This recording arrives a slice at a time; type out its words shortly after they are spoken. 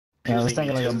Yeah, I was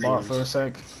thinking like a bot for a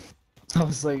sec. I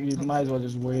was like, you might as well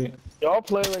just wait. Y'all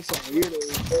play like some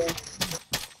weirdos,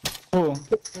 bro.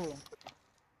 Cool.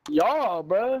 Y'all,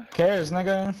 bro. Cares,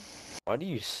 nigga. Why do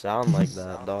you sound like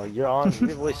that, dog? Your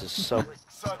voice is so.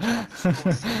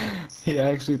 He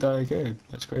actually thought I cared.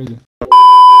 That's crazy.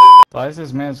 Why is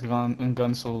this man's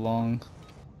gun so long?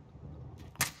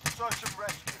 Search and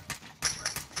rescue.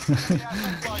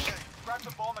 Grab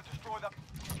the bomb and destroy them.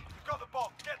 You've got the bomb.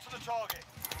 Get to the target.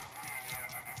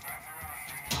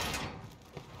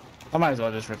 I might as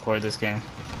well just record this game.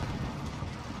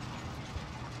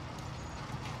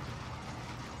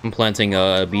 I'm planting B.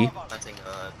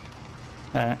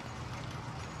 Alright.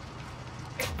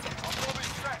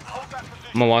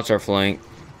 I'm gonna watch our flank.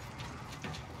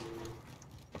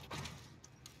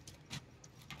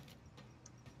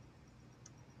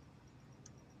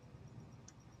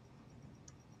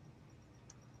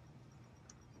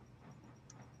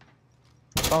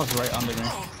 That was right under me.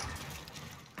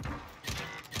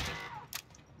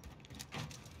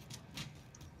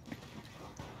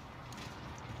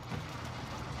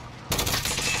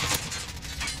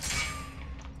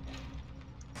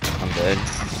 I'm dead.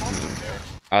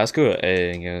 Let's go to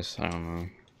A, I guess. I don't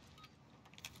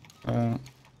know.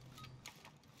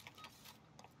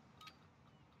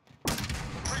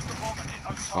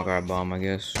 I'll grab bomb, I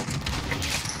guess.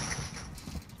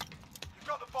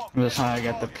 I'm just trying to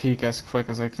get the peak as quick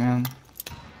as I can.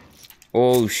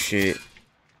 Oh shit.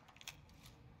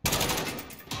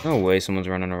 No way someone's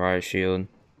running a riot shield.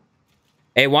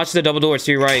 Hey, watch the double doors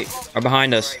to your right or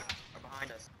behind us.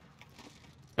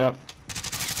 Yep.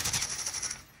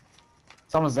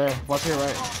 Someone's there. Watch your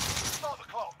right.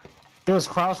 He was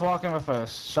crosswalking with a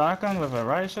shotgun with a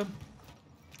riot shield.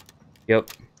 Yep.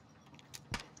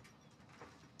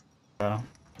 Yeah.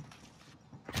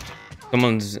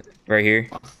 Someone's right here.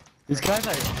 These guys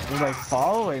are like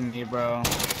following me, bro.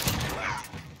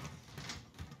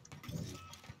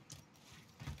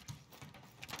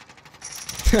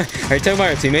 Are you talking about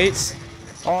our teammates?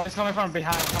 Oh, he's coming from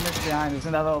behind. Coming from behind. He's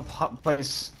in that little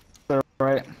place. To the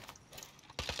right.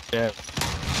 Yeah.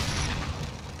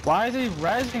 Why is he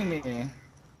rezzing me?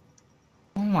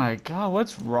 Oh my god,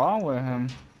 what's wrong with him?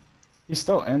 He's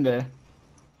still in there.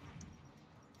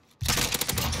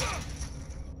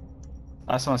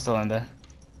 Someone's still in there.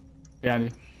 Behind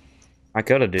you. I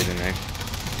killed a dude in there.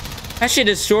 That shit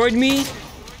destroyed me?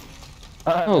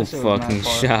 Oh, fucking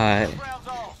shot.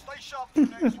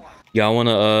 Y'all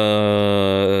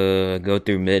wanna go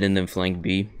through mid and then flank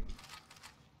B?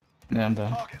 Yeah, I'm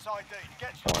done.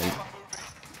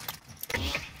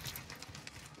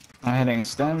 I'm hitting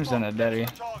stems and a daddy.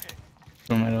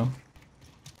 From middle.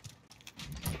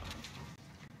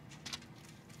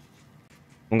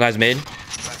 One guy's mid.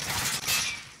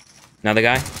 Another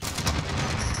guy.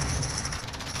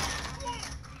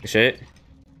 Good shit.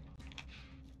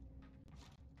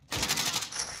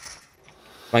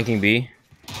 Flanking B.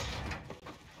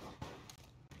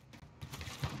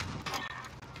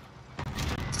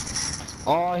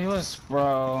 Oh, he was,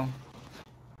 bro.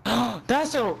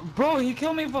 That's a, bro, he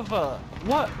killed me with a,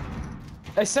 what?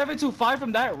 A 725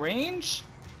 from that range?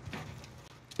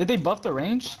 Did they buff the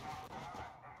range?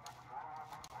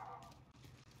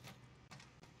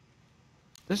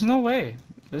 There's no way.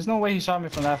 There's no way he shot me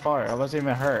from that far. I wasn't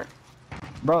even hurt.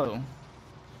 Bro.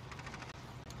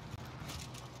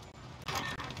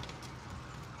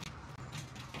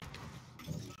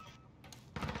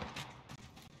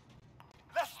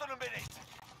 Less than a minute.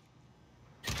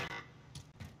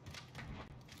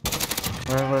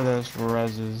 Wherever there's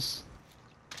reses.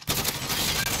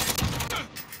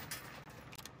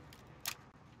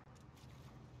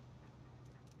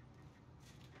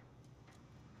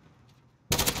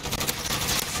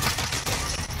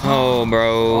 Oh, bro.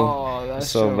 Oh, that's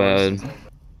so bad.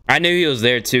 I knew he was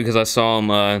there too because I saw him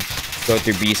go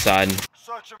through B side.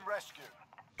 Search and rescue.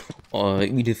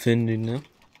 We defending now.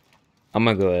 I'm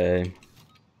gonna go A.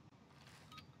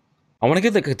 I want to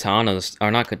get the katanas,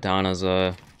 or not katanas,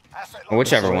 or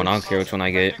whichever one. I don't care which one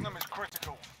I get.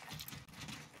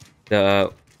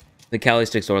 The Kali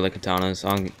sticks or the katanas.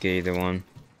 I'll get either one.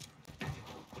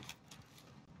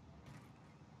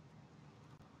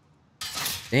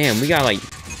 Damn, we got like,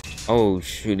 oh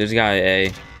shoot, there's a guy at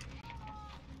A.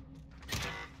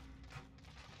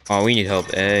 Oh, we need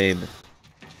help, A.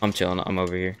 I'm chilling. I'm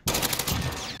over here.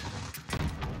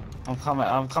 I'm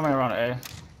coming around A.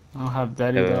 I don't have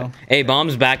Betty though. Hey,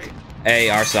 bomb's back A,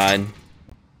 our side.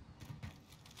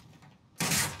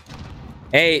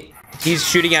 Hey, he's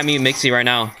shooting at me, Mixie, right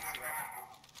now.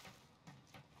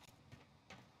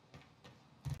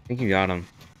 I think you got him.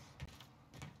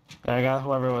 I got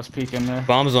whoever was peeking there.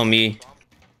 Bomb's on me.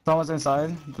 Someone's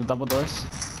inside the double doors.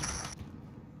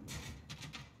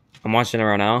 I'm watching it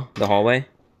right now. The hallway.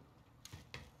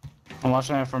 I'm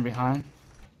watching it from behind.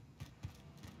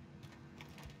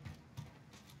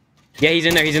 Yeah, he's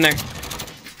in there. He's in there.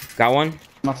 Got one.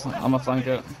 I'm gonna flank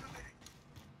it.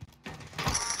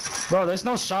 Bro, there's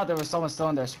no shot. There was someone still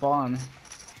in their spawn.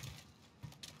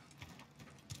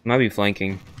 Might be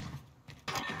flanking.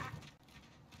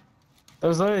 There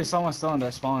was literally someone still in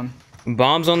their spawn.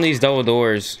 Bombs on these double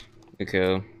doors. Okay.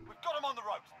 We've got them on the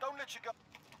ropes. Don't let you go.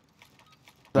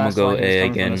 I'm gonna That's go why he was A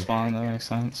coming from again. the spawn. That makes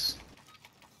sense.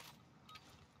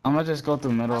 I'm gonna just go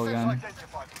through middle Assets again.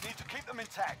 identified. We need to keep them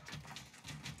intact.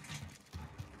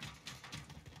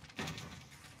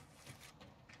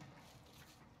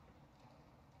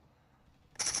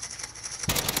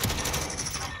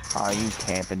 Are you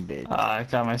camping, bitch? I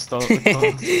got my stove.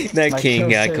 That My king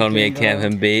guy kill called me a taking,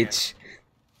 camping bitch.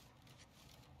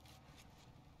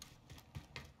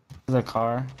 The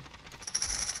car.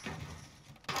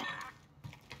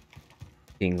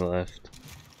 King left.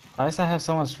 Why does that have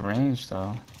so much range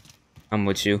though? I'm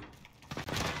with you.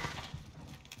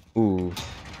 Ooh.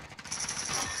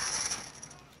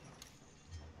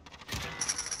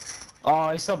 Oh,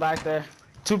 he's still back there.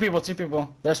 Two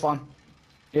people. There's one.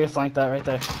 You flank that right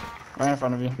there. Right in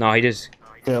front of you. No, he just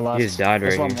To your left. just died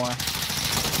There's right one here. more.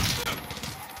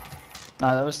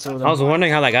 Nah, that was two of them. I was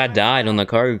wondering how that guy died on the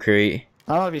cargo crate.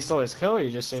 I don't know if he stole his kill or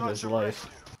he just saved his life.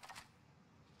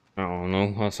 I don't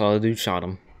know. I saw the dude shot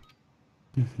him.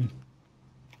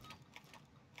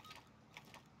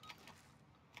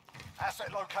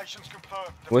 Asset locations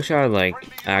confirmed. Wish I had like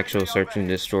actual search and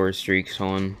destroy streaks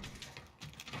on.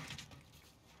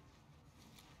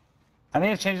 I need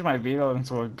to change my vehicle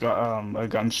into a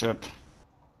gunship.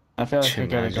 I feel like I could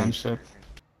get a Imagine. gunship.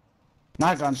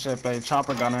 Not gunship, a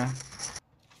chopper gunner.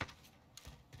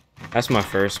 That's my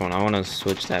first one. I want to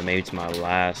switch that maybe to my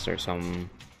last or something.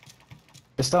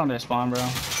 It's still in their spawn, bro.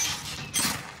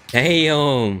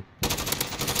 Damn.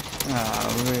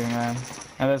 Ah, really, man.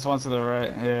 And there's one to the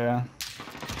right, yeah.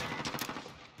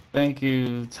 Thank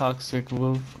you, Toxic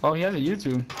Wolf. Oh, he has a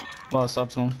YouTube. Well, it's up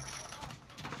to him.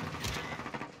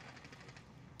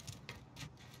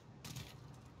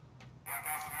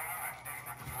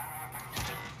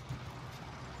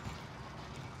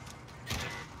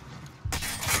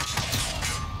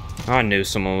 I knew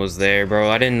someone was there, bro.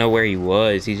 I didn't know where he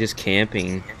was. He's just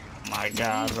camping. My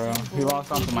god, bro. He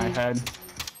walked onto my head.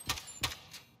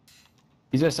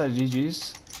 He just said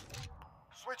GG's.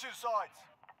 Switching sides.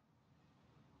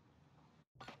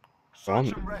 Um,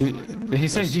 Search and rescue. Did he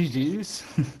say GG's?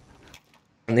 I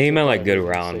think he meant like good Say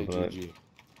round, but GG.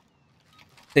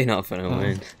 they not finna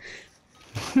win.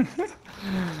 Streak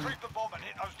the bomb and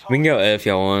hit those We can targets. go F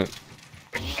y'all want.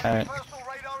 Alright. Personal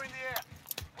radar in the air.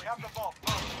 We have the bomb.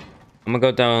 Move. I'm gonna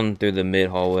go down through the mid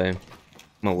hallway. I'm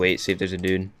gonna wait, see if there's a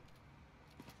dude.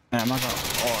 Yeah, I'm not gonna.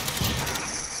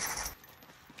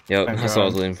 Yep, Thank that's what I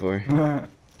was God. looking for. Oh.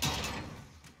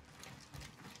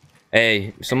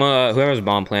 Hey, someone, whoever's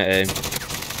bomb plant A.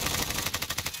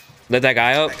 Let that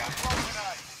guy up.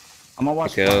 I'm gonna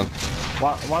watch. Go.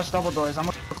 Watch double doors. I'm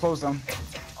gonna close them.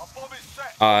 Our bomb is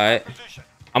set. Alright. Position.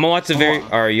 I'm gonna watch the very.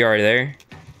 Are you already there?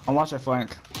 I'm watching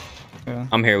flank. Yeah.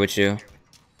 I'm here with you.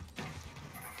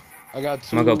 I got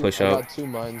two. I'm gonna go push I up. got two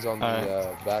mines on the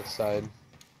Alright. back side,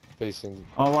 facing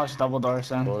I'll watch double doors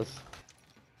then. north.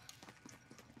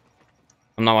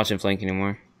 I'm not watching flank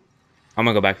anymore. I'm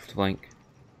gonna go back to flank.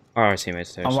 Our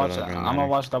teammates there. I'm so it watching. doesn't really I'm gonna matter.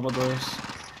 watch double doors.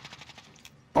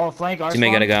 Oh, flank our Teammate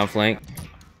spawn. gotta go on flank.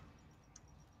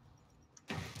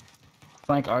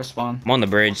 Flank our spawn. I'm on the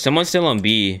bridge. Someone's still on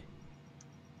B.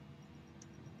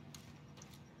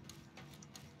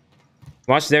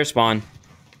 Watch their spawn.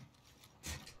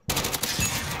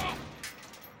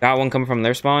 Got one coming from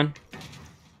their spawn.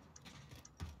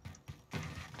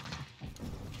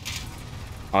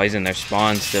 Oh, he's in their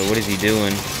spawn still. What is he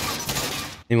doing?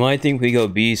 They might think we go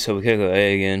B, so we could go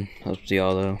A again. Up to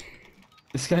y'all though.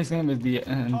 This guy's name is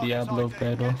Diablo Targets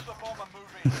Pedro. identified.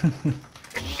 Get to the bomb and move in.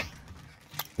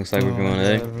 Looks like we're Oh going my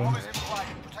A. God, bro. Bomb is in play.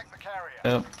 Protect the carrier.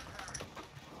 Yep.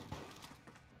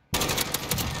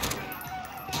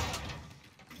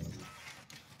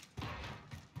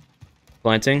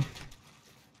 Planting.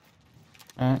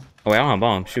 Alright. Oh wait, I don't have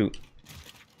bomb. Shoot.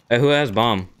 Hey, who has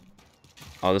bomb?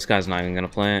 Oh, this guy's not even gonna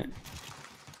plant.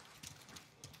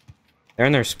 They're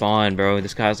in their spawn, bro.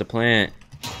 This guy's a plant.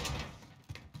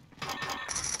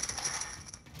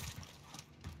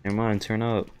 Never mind, turn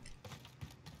up.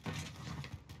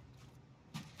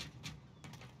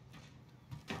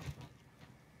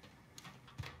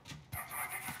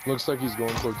 Looks like he's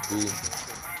going towards B.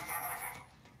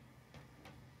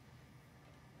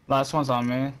 Last one's on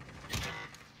me.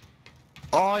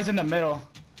 Oh, he's in the middle.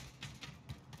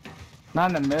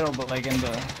 Not in the middle, but like in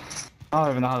the... I don't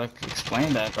even know how to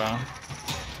explain that, bro.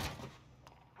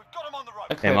 We've got him on the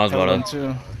rope. Damn, I was about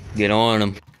to get on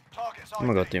him. Target's I'm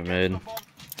gonna go through mid.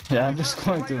 Yeah, I'm just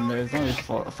going through mid. There's only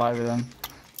 4 or 5 of them.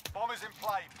 Bomb is in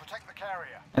play. Protect the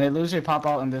carrier. And they usually pop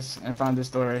out in front of this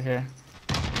door right here.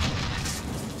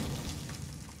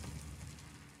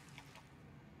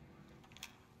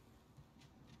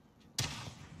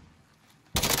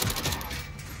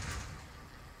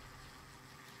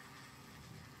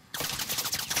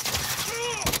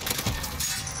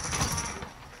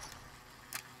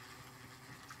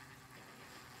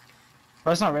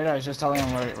 Bro, it's not radar, it's just telling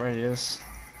him where he is.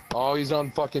 Oh, he's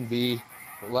on fucking B.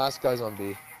 The last guy's on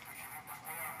B.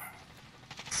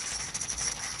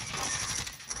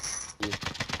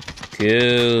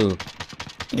 Cool.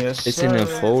 Yes, It's in the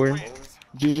sir. forward.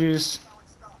 GG's.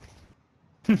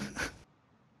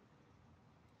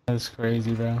 That's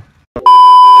crazy, bro.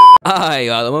 Alright,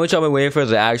 y'all. The moment y'all been waiting for is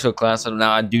the actual class setup.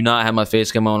 Now, I do not have my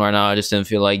face cam on right now. I just didn't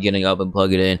feel like getting up and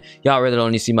plug it in. Y'all really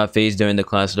don't need to see my face during the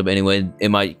class setup anyway. It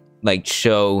might like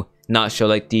not show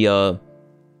like the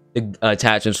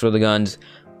attachments for the guns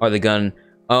or the gun.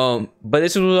 But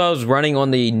this is what I was running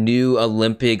on the new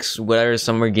Olympics, whatever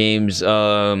summer games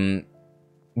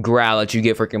GRAU that you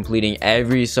get for completing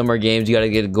every summer games. You got to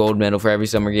get a gold medal for every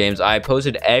summer games. I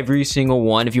posted every single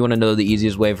one. If you want to know the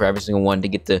easiest way for every single one to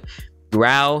get the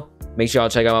GRAU, make sure y'all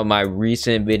check out my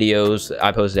recent videos.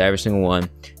 I posted every single one.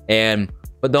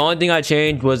 But the only thing I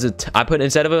changed was I put,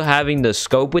 instead of having the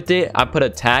scope with it, I put a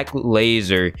tac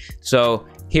laser. So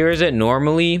here is it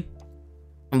normally.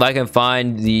 If I can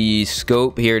find the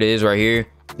scope, here it is right here.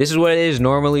 This is what it is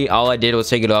normally. All I did was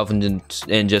take it off and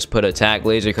just put a tac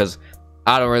laser because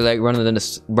I don't really like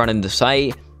running the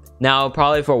site. Now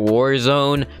probably for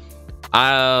Warzone,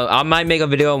 I might make a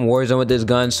video on Warzone with this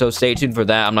gun, so stay tuned for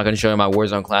that. I'm not going to show you my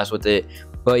Warzone class with it,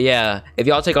 but yeah, if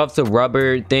y'all take off the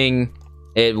rubber thing,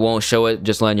 it won't show it,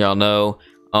 just letting y'all know.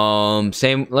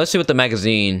 Same, let's see with the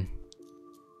magazine.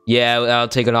 Yeah, I'll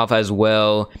take it off as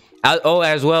well.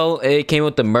 As well, it came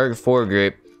with the Merc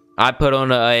foregrip. I put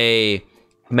on a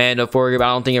Commando foregrip. I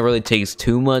don't think it really takes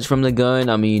too much from the gun.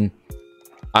 I mean,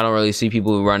 I don't really see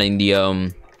people running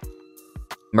the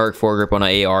Merc foregrip on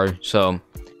an AR. So,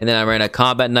 and then I ran a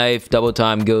combat knife, double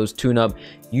time goes tune up.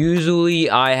 Usually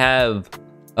I have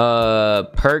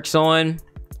perks on,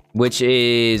 which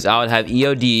is I would have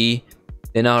EOD,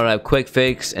 then I would have quick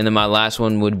fix, and then my last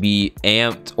one would be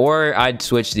amped, or I'd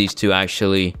switch these two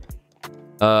actually.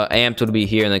 Amped would be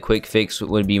here, and the quick fix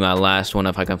would be my last one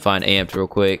if I can find amped real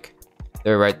quick.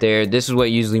 They're right there. This is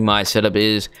what usually my setup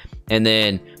is, and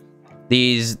then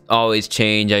these always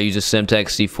change. I use a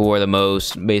Semtex C4 the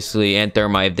most, basically, and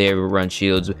Thermite if they ever run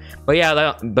shields. But yeah,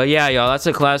 y'all, that's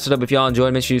the class setup. If y'all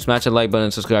enjoyed, make sure you smash the like button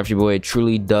and subscribe to your boy. It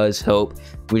truly does help.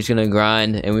 We're just gonna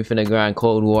grind, and we're finna grind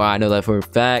Cold War. I know that for a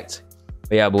fact.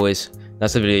 But yeah, boys,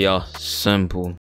 that's the video, y'all. Simple.